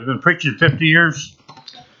I've been preaching 50 years.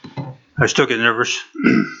 I still get nervous.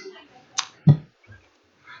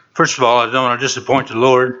 First of all, I don't want to disappoint the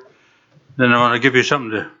Lord. Then I want to give you something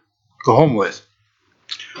to go home with.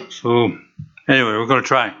 So, anyway, we're going to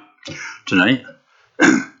try tonight.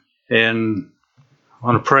 And I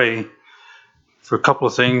want to pray for a couple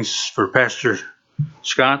of things for Pastor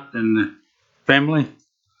Scott and the family,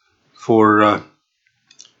 for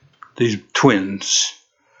these twins.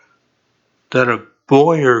 That a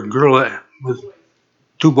boy or a girl with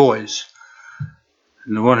two boys,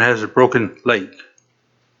 and the one has a broken leg.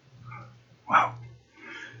 Wow.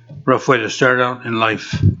 Rough way to start out in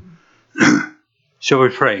life. Shall we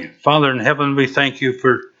pray? Father in heaven, we thank you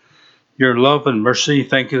for your love and mercy.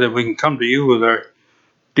 Thank you that we can come to you with our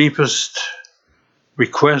deepest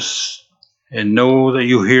requests and know that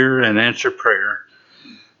you hear and answer prayer.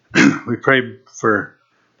 We pray for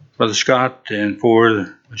Brother Scott and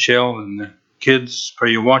for Michelle and the kids.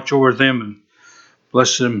 Pray you watch over them and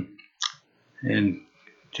bless them and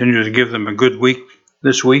continue to give them a good week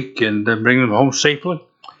this week and bring them home safely.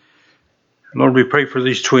 Lord, we pray for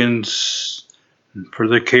these twins and for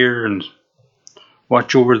their care and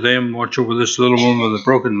watch over them, watch over this little one with a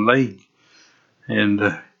broken leg,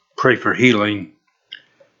 and pray for healing.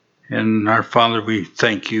 And our Father, we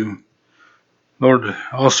thank you. Lord,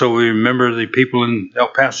 also we remember the people in El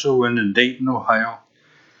Paso and in Dayton, Ohio.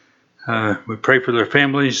 We pray for their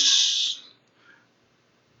families.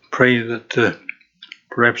 Pray that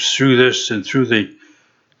perhaps through this and through the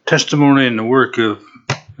testimony and the work of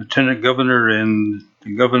Lieutenant Governor and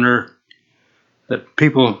the Governor, that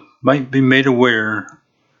people might be made aware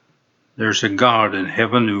there's a God in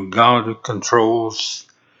heaven, a God who controls,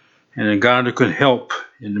 and a God who can help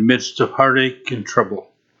in the midst of heartache and trouble.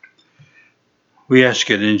 We ask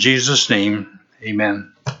it in Jesus' name.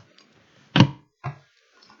 Amen.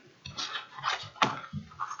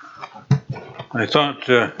 I thought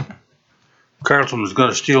Carlton was going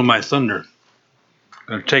to steal my thunder.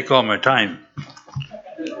 Going to take all my time.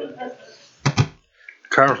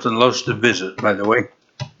 Carlton loves to visit, by the way.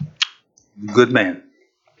 Good man.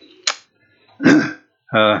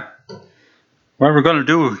 What we're going to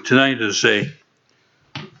do tonight is a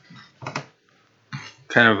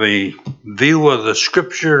kind of a view of the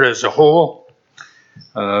scripture as a whole.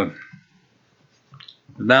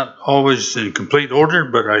 Not always in complete order,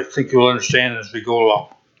 but I think you'll understand as we go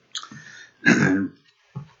along.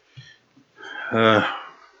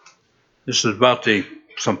 This is about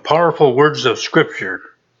some powerful words of scripture.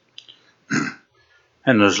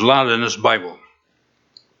 And there's a lot in this Bible.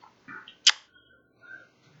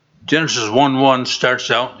 Genesis 1:1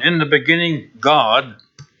 starts out, in the beginning God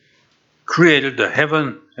created the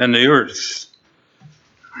heaven and the earth.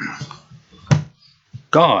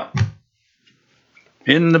 God.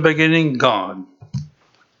 In the beginning, God.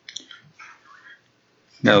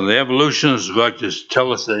 Now, the evolutionists like to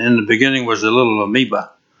tell us that in the beginning was a little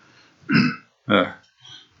amoeba. That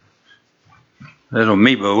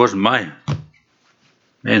amoeba wasn't my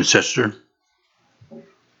ancestor.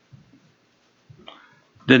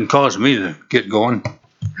 Didn't cause me to get going.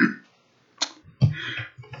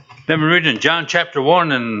 Then we read in John chapter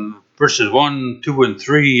 1 and verses 1, 2, and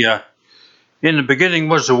 3. In the beginning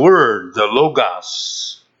was the Word, the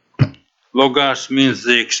Logos. Logos means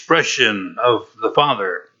the expression of the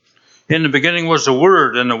Father. In the beginning was the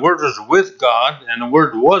Word, and the Word was with God, and the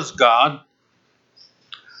Word was God.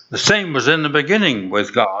 The same was in the beginning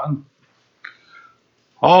with God.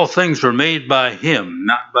 All things were made by Him,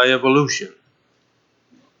 not by evolution.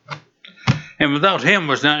 And without Him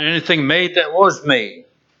was not anything made that was made.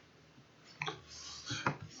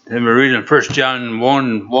 Then we read in 1 John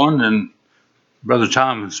 1:1, and Brother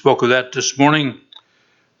Tom spoke of that this morning.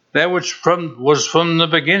 That which was from the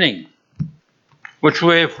beginning, which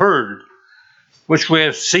we have heard, which we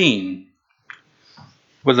have seen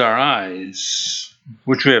with our eyes,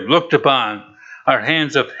 which we have looked upon, our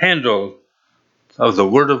hands have handled of the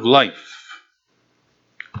word of life.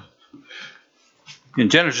 In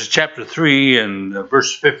Genesis chapter 3 and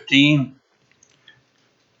verse 15,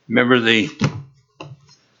 remember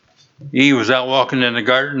Eve was out walking in the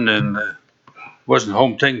garden and wasn't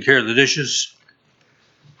home taking care of the dishes.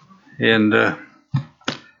 And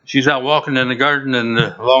she's out walking in the garden, and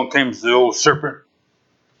along came the old serpent.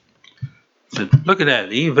 Said, "Look at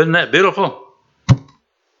that, Eve, isn't that beautiful?"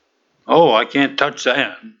 "Oh, I can't touch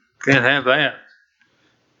that. Can't have that."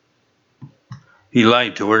 He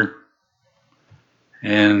lied to her.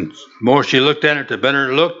 And the more she looked at it, the better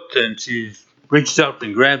it looked, and she reached out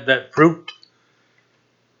and grabbed that fruit.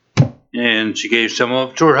 And she gave some of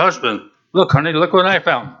it to her husband. "Look, honey, look what I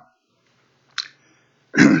found."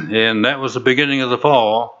 And that was the beginning of the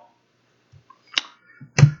fall.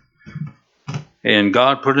 And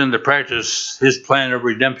God put into practice his plan of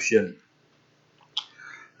redemption.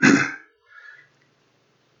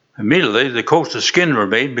 Immediately, the coats of skin were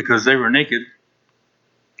made because they were naked.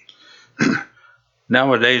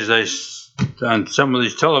 Nowadays, on some of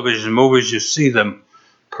these television movies, you see them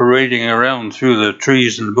parading around through the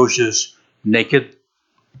trees and the bushes naked.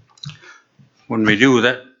 When we do,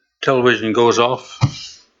 that television goes off.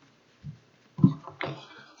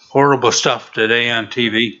 Horrible stuff today on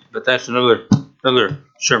TV, but that's another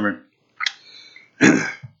sermon.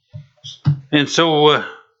 And so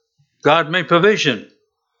God made provision,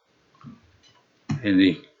 and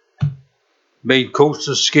he made coats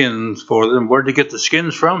of skins for them. Where'd they get the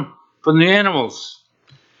skins from? From the animals.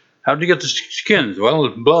 How'd they get the skins? Well, the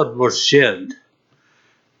blood was shed,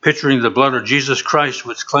 picturing the blood of Jesus Christ,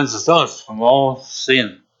 which cleanses us from all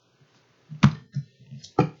sin.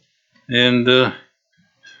 And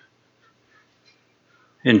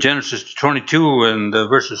in Genesis 22 and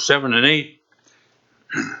verses 7 and 8,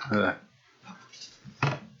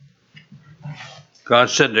 God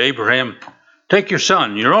said to Abraham, take your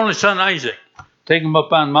son, your only son Isaac, take him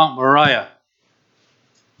up on Mount Moriah,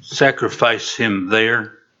 sacrifice him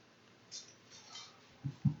there.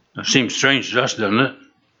 That seems strange to us, doesn't it?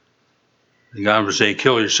 God would say,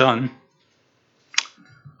 kill your son.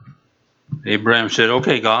 Abraham said,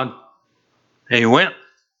 okay, God. And he went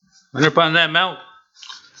up on that mount,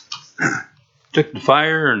 took the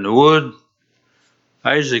fire and the wood.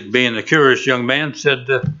 Isaac, being a curious young man, said,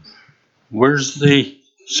 where's the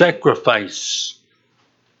sacrifice?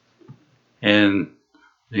 And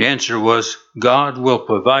the answer was, God will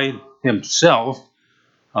provide himself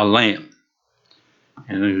a lamb.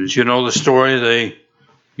 And as you know the story,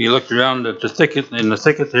 he looked around at the thicket. In the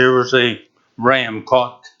thicket there was a ram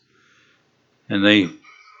caught, and they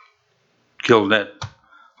killed that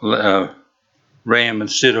ram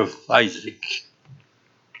instead of Isaac.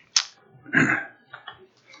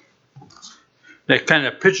 That kind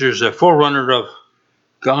of pictures a forerunner of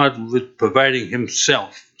God with providing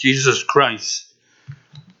himself, Jesus Christ,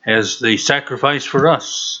 as the sacrifice for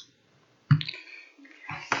us.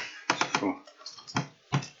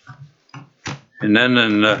 And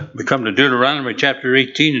then we come to Deuteronomy chapter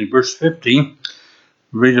 18 and verse 15.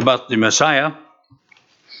 Read about the Messiah.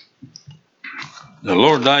 The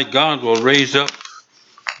Lord thy God will raise up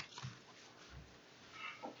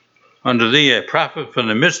unto thee a prophet from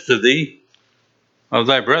the midst of thee, of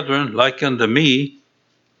thy brethren, like unto me.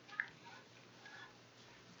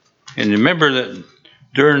 And remember that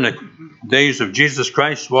during the days of Jesus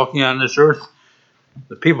Christ walking on this earth,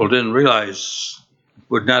 the people didn't realize,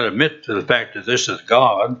 would not admit to the fact that this is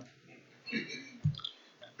God.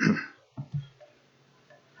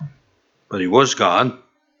 But he was God.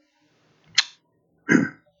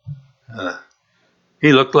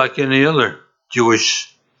 He looked like any other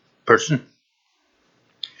Jewish person.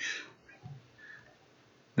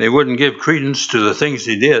 They wouldn't give credence to the things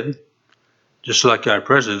he did, just like our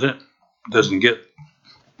president doesn't get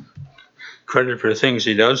credit for the things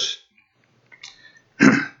he does.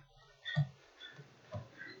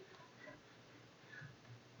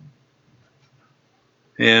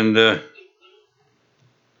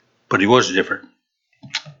 But he was different.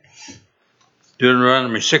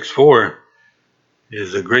 Deuteronomy 6:4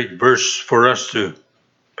 is a great verse for us to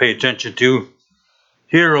pay attention to.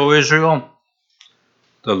 Hear, O Israel,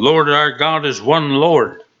 the Lord our God is one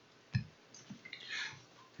Lord,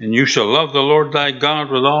 and you shall love the Lord thy God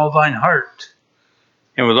with all thine heart,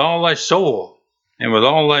 and with all thy soul, and with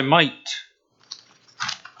all thy might.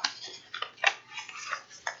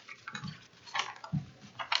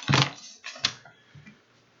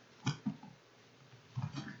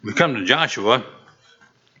 We come to Joshua.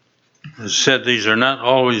 As said, these are not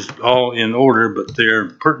always all in order, but they're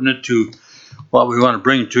pertinent to what we want to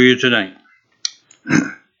bring to you tonight.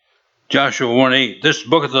 Joshua 1:8, this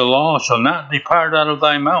book of the law shall not depart out of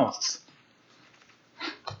thy mouth.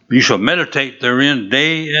 You shall meditate therein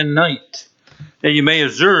day and night, that you may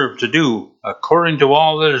observe to do according to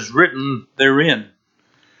all that is written therein.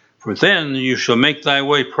 For then you shall make thy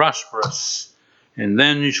way prosperous, and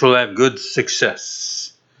then you shall have good success.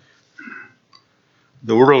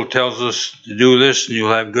 The world tells us to do this and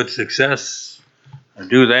you'll have good success, or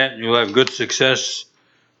do that and you'll have good success.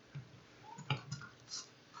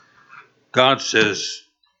 God says,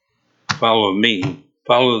 follow me,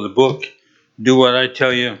 follow the book, do what I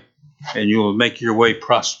tell you, and you will make your way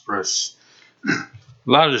prosperous. A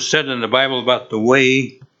lot is said in the Bible about the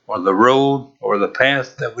way or the road or the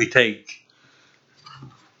path that we take.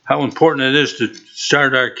 How important it is to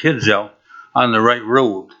start our kids out on the right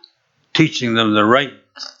road, teaching them the right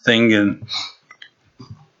thing and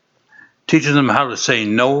teaching them how to say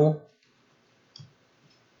no,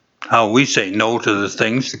 how we say no to the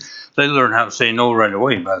things. They learn how to say no right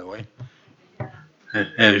away, by the way.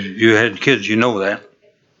 As you had kids, you know that.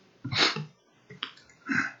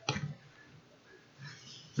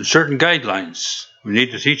 There's certain guidelines we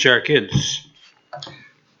need to teach our kids.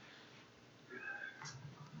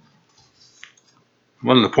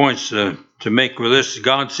 One of the points to make with this,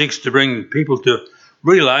 God seeks to bring people to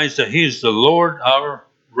realize that He is the Lord our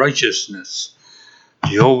righteousness.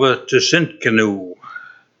 Jehovah Tsidkenu,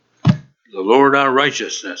 the Lord our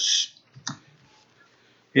righteousness.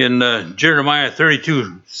 In Jeremiah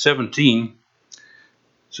 32:17, it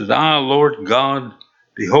says, Ah, Lord God,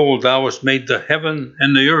 behold, thou hast made the heaven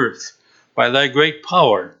and the earth by thy great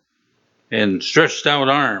power and stretched out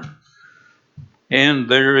arm, and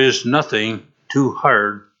there is nothing too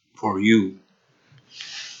hard for you.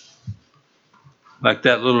 Like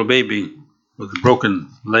that little baby with a broken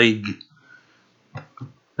leg,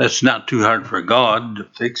 that's not too hard for God to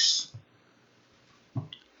fix.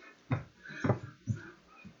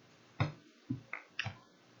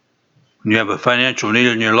 When you have a financial need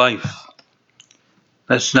in your life,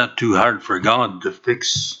 that's not too hard for God to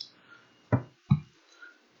fix.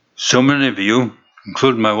 So many of you,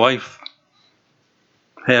 including my wife,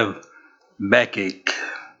 have backache,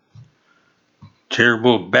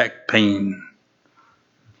 terrible back pain.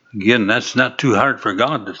 Again, that's not too hard for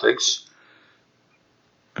God to fix.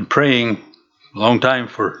 Been praying a long time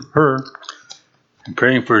for her. I'm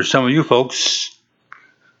praying for some of you folks.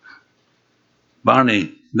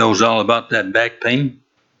 Bonnie knows all about that back pain.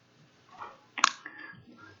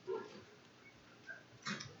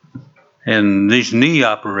 And these knee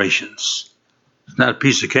operations, it's not a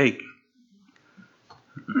piece of cake.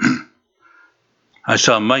 I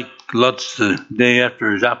saw Mike Lutz the day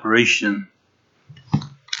after his operation.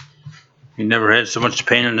 He never had so much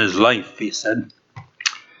pain in his life, he said.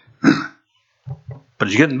 But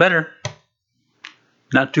he's getting better.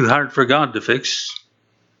 Not too hard for God to fix.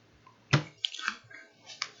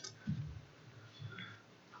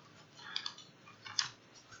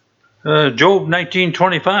 Job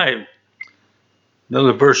 19:25.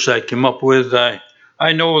 Another verse I came up with.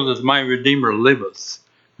 I know that my Redeemer liveth.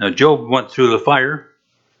 Now Job went through the fire,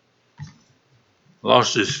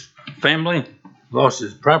 lost his family, lost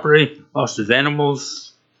his property, lost his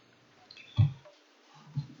animals.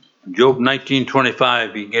 Job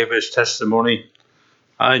 19:25, he gave his testimony.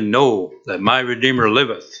 I know that my Redeemer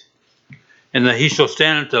liveth, and that he shall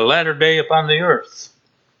stand at the latter day upon the earth.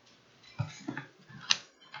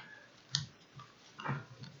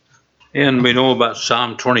 And we know about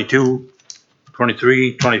Psalm 22,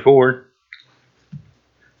 23, 24.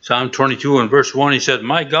 Psalm 22 and verse 1, he said,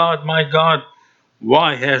 my God,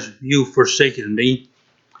 why hast you forsaken me?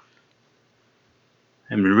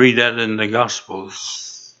 And we read that in the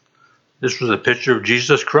Gospels. This was a picture of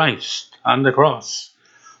Jesus Christ on the cross.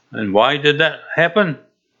 And why did that happen?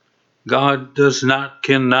 God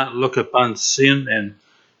cannot look upon sin, and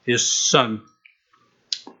his Son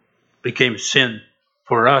became sin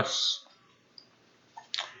for us.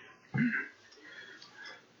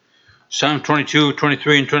 Psalm 22,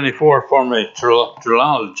 23, and 24 form a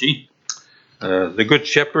trilogy. The Good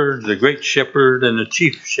Shepherd, the Great Shepherd, and the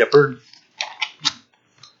Chief Shepherd.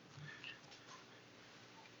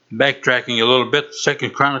 Backtracking a little bit,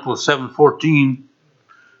 2 Chronicles 7:14,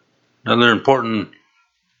 another important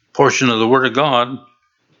portion of the Word of God.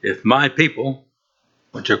 If my people,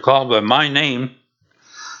 which are called by my name,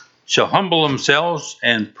 shall humble themselves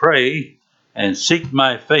and pray and seek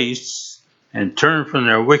my face and turn from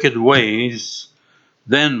their wicked ways,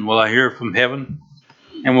 then will I hear from heaven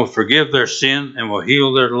and will forgive their sin and will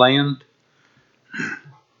heal their land.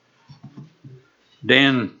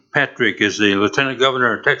 Dan Patrick is the Lieutenant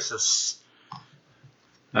Governor of Texas.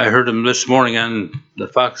 I heard him this morning on the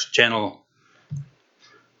Fox channel.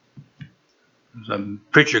 The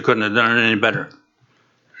preacher couldn't have done it any better.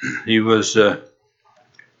 He was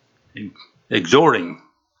exhorting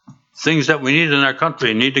things that we need in our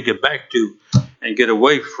country, need to get back to and get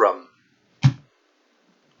away from.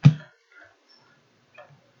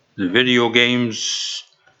 The video games,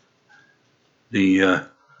 the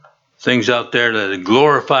things out there that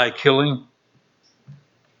glorify killing,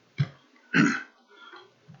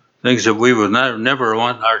 things that we would never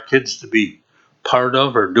want our kids to be part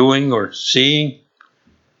of or doing or seeing.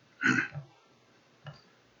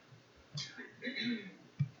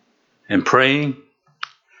 And praying.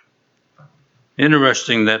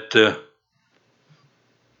 Interesting that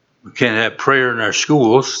we can't have prayer in our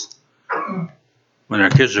schools when our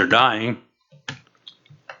kids are dying.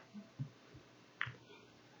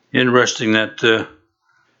 Interesting that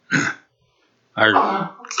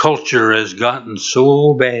our culture has gotten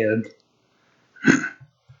so bad.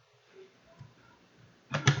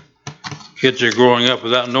 Kids are growing up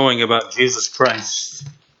without knowing about Jesus Christ.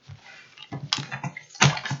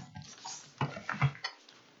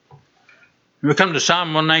 We come to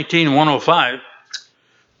Psalm 119, 105.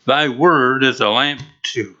 Thy word is a lamp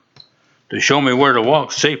to show me where to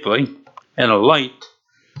walk safely, and a light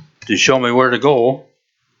to show me where to go.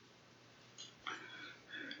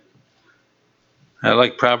 I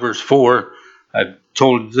like Proverbs 4. I've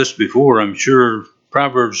told this before. I'm sure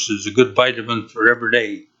Proverbs is a good vitamin for every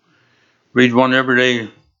day. Read one every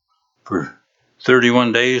day for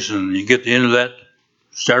 31 days, and you get to the end of that,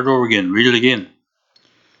 start over again, read it again.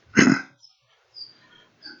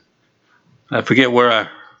 I forget where I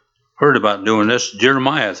heard about doing this.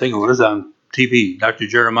 Jeremiah, I think it was on TV, Dr.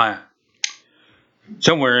 Jeremiah.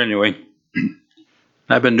 Somewhere anyway.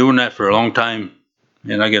 I've been doing that for a long time,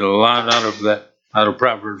 and I get a lot out of that, out of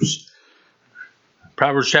Proverbs.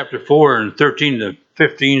 Proverbs chapter 4 and 13 to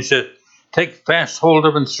 15 says, take fast hold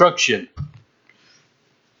of instruction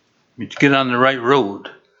to get on the right road.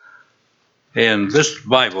 And this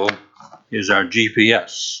Bible is our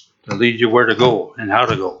GPS to lead you where to go and how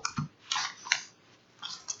to go.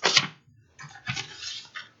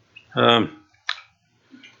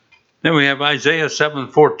 Then we have Isaiah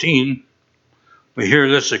 7:14. We hear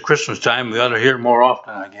this at Christmas time. We ought to hear it more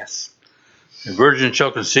often, I guess. The virgin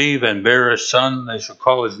shall conceive and bear a son. They shall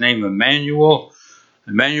call his name Emmanuel.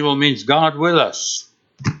 Emmanuel means God with us.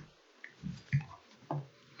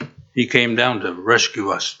 He came down to rescue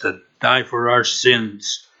us, to die for our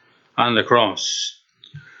sins on the cross.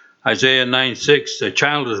 Isaiah 9:6, a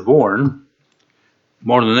child is born.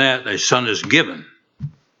 More than that, a son is given.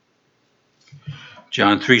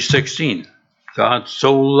 John 3:16, God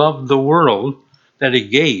so loved the world that he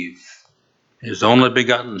gave his only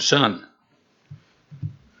begotten son.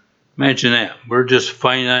 Imagine that. We're just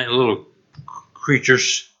finite little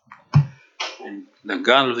creatures. And the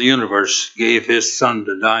God of the universe gave his son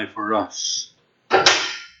to die for us.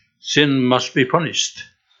 Sin must be punished.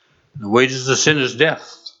 The wages of sin is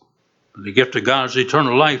death. But the gift of God is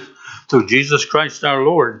eternal life through Jesus Christ our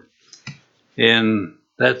Lord. And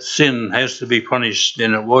that sin has to be punished,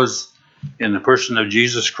 and it was in the person of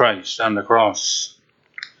Jesus Christ on the cross.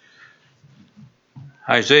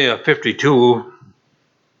 Isaiah 52,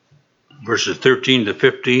 verses 13 to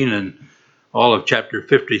 15, and all of chapter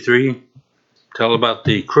 53 tell about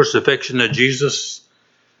the crucifixion of Jesus,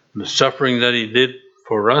 the suffering that he did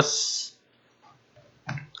for us.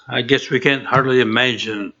 I guess we can't hardly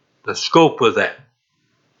imagine the scope of that,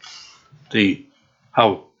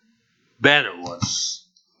 how bad it was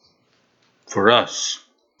for us.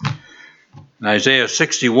 In Isaiah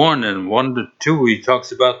 61 and 1 to 2, he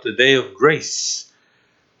talks about the day of grace,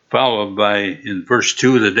 followed by, in verse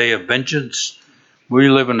 2, the day of vengeance. We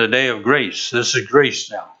live in the day of grace. This is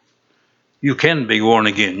grace now. You can be born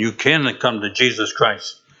again. You can come to Jesus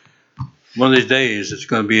Christ. One of these days, it's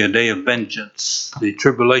going to be a day of vengeance. The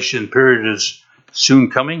tribulation period is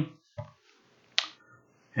soon coming,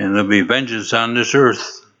 and there'll be vengeance on this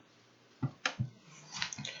earth.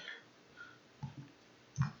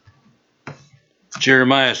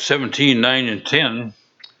 Jeremiah 17:9 and 10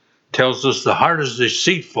 tells us the heart is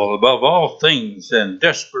deceitful above all things and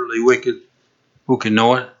desperately wicked. Who can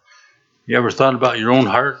know it? You ever thought about your own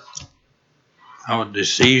heart? How it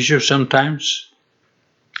deceives you sometimes?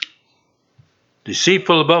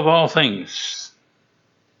 Deceitful above all things.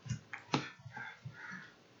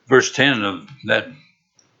 Verse 10 of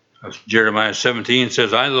Jeremiah 17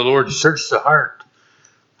 says, I, the Lord, search the heart.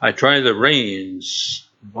 I try the reins.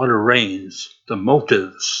 What are reins? The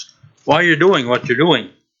motives. Why you're doing what you're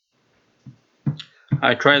doing.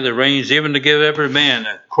 I try the reins even to give every man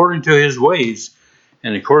according to his ways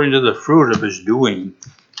and according to the fruit of his doing.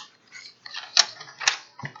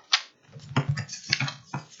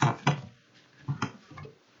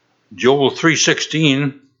 Joel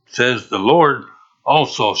 3:16 says, the Lord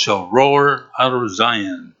also shall roar out of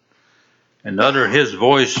Zion and utter his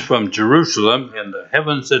voice from Jerusalem, and the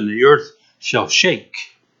heavens and the earth shall shake.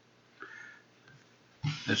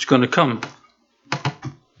 It's going to come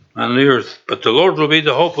on the earth, but the Lord will be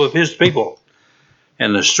the hope of his people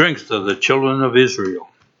and the strength of the children of Israel.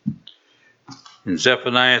 In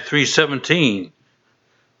Zephaniah 3:17,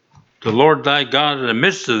 the Lord thy God in the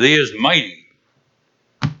midst of thee is mighty.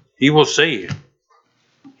 He will save.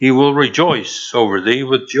 He will rejoice over thee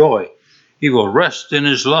with joy. He will rest in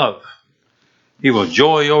his love. He will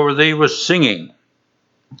joy over thee with singing.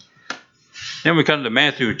 Then we come to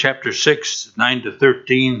Matthew chapter 6, 9 to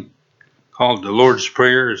 13, called the Lord's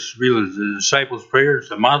Prayer. It's really the disciples' prayer. It's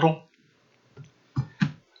a model.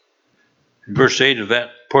 In verse 8 of that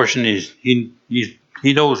portion, he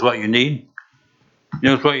knows what you need. He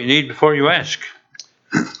knows what you need before you ask.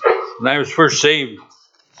 When I was first saved,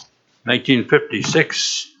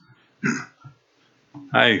 1956,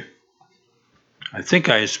 I think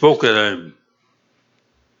I spoke at a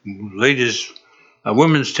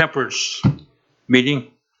women's temperance meeting.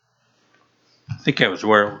 I think that was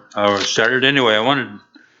where I started. Anyway,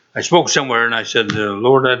 I spoke somewhere and I said,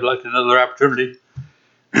 Lord, I'd like another opportunity.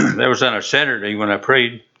 That was on a Saturday when I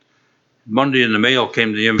prayed. Monday in the mail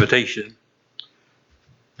came the invitation.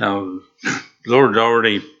 Now, the Lord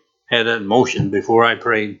already had that in motion before I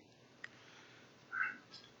prayed.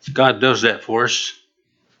 God does that for us.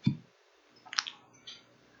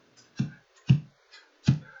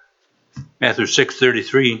 Matthew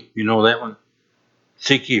 6:33, you know that one.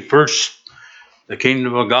 Seek ye first the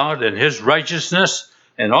kingdom of God and his righteousness,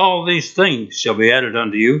 and all these things shall be added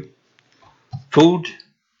unto you. Food,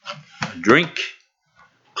 drink,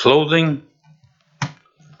 clothing,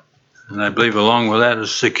 and I believe along with that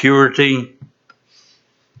is security.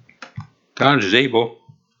 God is able.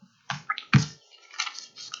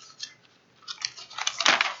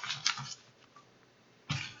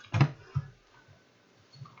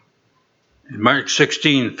 In Mark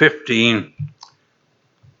 16:15,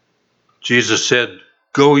 Jesus said,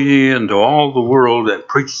 go ye into all the world and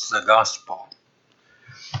preach the gospel.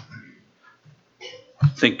 I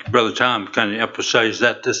think Brother Tom kind of emphasized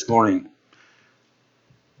that this morning.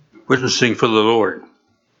 Witnessing for the Lord.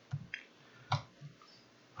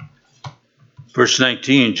 Verse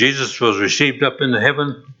 19, Jesus was received up into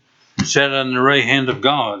heaven and sat on the right hand of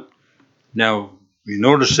God. Now, you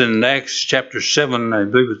notice in Acts chapter 7, I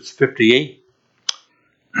believe it's 58,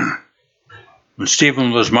 when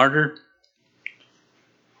Stephen was martyred,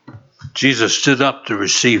 Jesus stood up to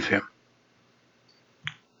receive him.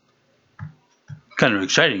 Kind of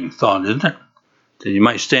exciting thought, isn't it? That he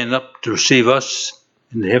might stand up to receive us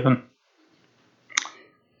into heaven.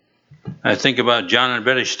 I think about John and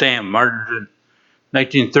Betty Stam, martyred in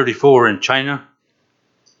 1934 in China.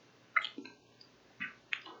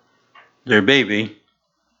 Their baby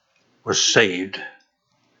was saved,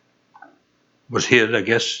 was hid, I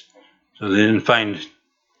guess, so they didn't find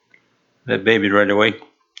that baby right away.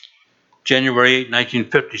 January 8,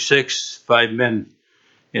 1956, 5 men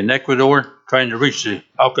in Ecuador trying to reach the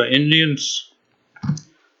Auca Indians.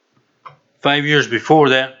 5 years before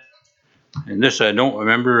that, and this I don't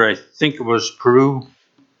remember, I think it was Peru,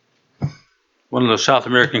 one of the South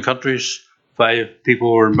American countries, 5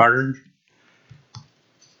 people were martyred.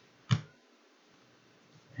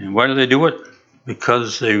 And why do they do it?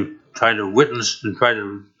 Because they try to witness and try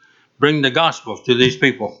to bring the gospel to these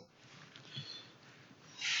people.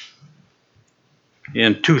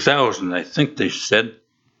 In 2000, I think they said,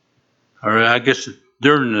 or I guess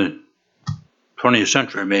during the 20th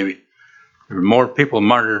century maybe, there were more people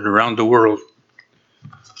martyred around the world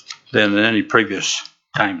than at any previous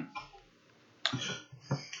time.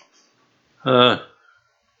 And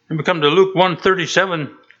we come to Luke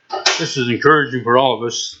 1:37. This is encouraging for all of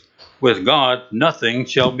us. With God, nothing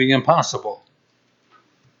shall be impossible.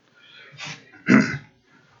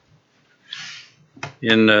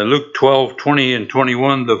 In Luke 12:20 and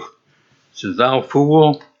 21, it says, thou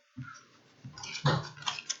fool,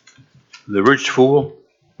 the rich fool.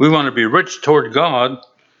 We want to be rich toward God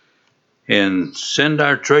and send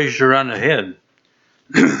our treasure on ahead.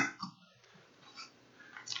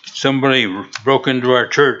 Somebody broke into our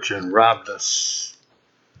church and robbed us.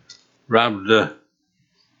 Robbed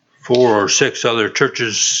 4 or 6 other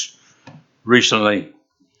churches recently.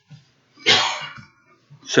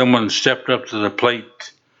 Someone stepped up to the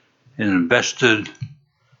plate and invested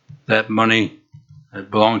that money that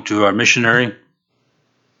belonged to our missionary.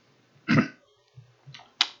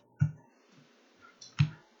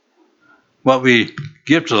 What we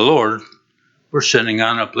give to the Lord, we're sending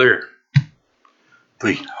on up there. If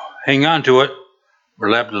we hang on to it,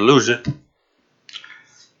 we're liable to lose it.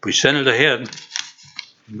 If we send it ahead,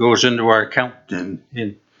 it goes into our account in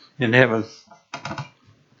heaven.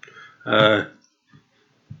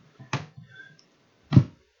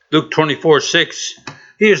 Luke 24:6,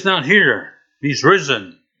 he is not here, he's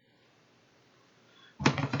risen.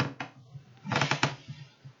 And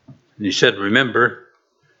he said, remember.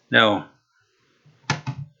 Now,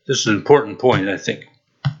 this is an important point, I think.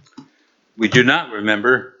 We do not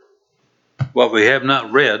remember what we have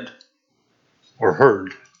not read or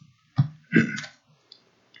heard.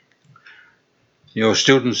 You know,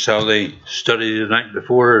 students, how they study the night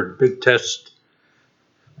before a big test,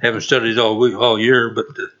 haven't studied all year, but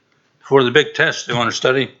before the big test they want to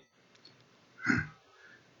study.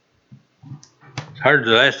 It's hard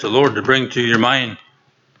to ask the Lord to bring to your mind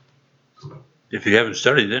if you haven't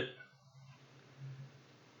studied it.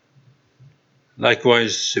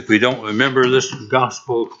 Likewise, if we don't remember this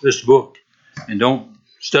gospel, this book, and don't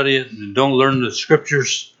study it and don't learn the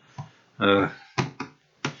scriptures, now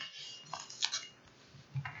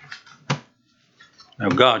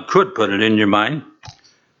God could put it in your mind,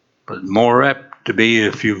 but more apt to be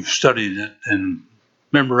if you've studied it and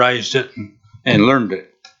memorized it and learned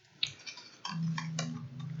it.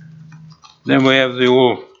 Then we have the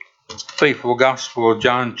old faithful gospel of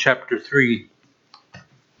John chapter 3.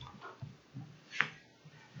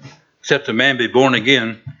 Except a man be born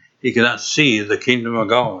again, he cannot see the kingdom of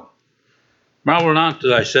God. Marvel not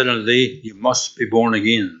that I said unto thee, you must be born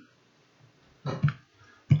again.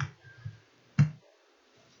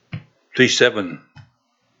 3:7,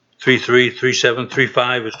 3:3, 3:7,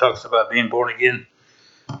 3:5, it talks about being born again.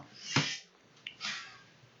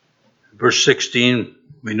 Verse 16,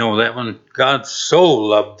 we know that one. God so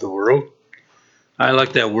loved the world. I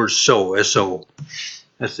like that word so, S-O.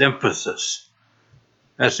 That's emphasis.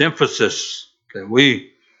 That's emphasis that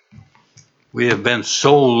we have been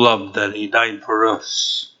so loved that he died for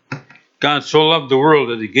us. God so loved the world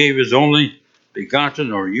that he gave his only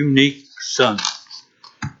begotten or unique son.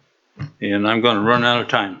 And I'm going to run out of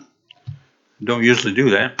time. Don't usually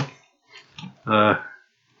do that.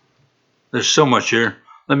 There's so much here.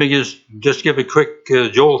 Let me just give a quick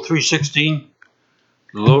Joel 3:16.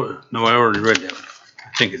 Lord, no, I already read that one.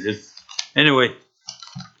 I think it did. Anyway,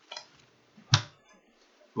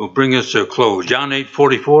 we'll bring us to a close. John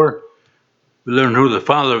 8:44. We learn who the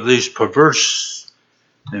father of these perverse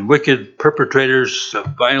and wicked perpetrators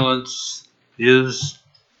of violence is: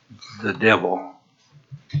 the devil.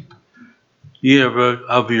 Ye are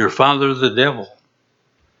of your father the devil.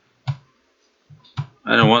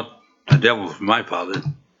 I don't want the devil for my father.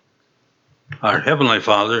 Our heavenly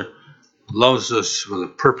Father loves us with a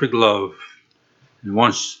perfect love and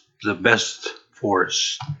wants the best for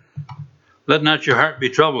us. Let not your heart be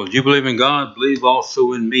troubled. You believe in God, believe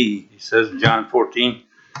also in me, he says in John 14.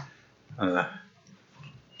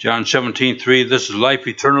 John 17:3, this is life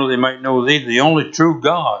eternal, they might know thee, the only true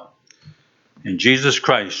God, and Jesus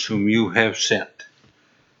Christ, whom you have sent.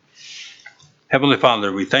 Heavenly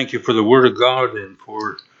Father, we thank you for the Word of God and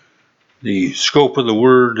for the scope of the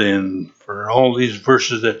Word and for all these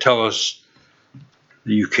verses that tell us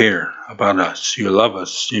that you care about us, you love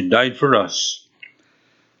us, you died for us.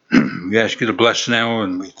 We ask you to bless now,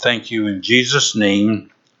 and we thank you in Jesus'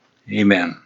 name. Amen.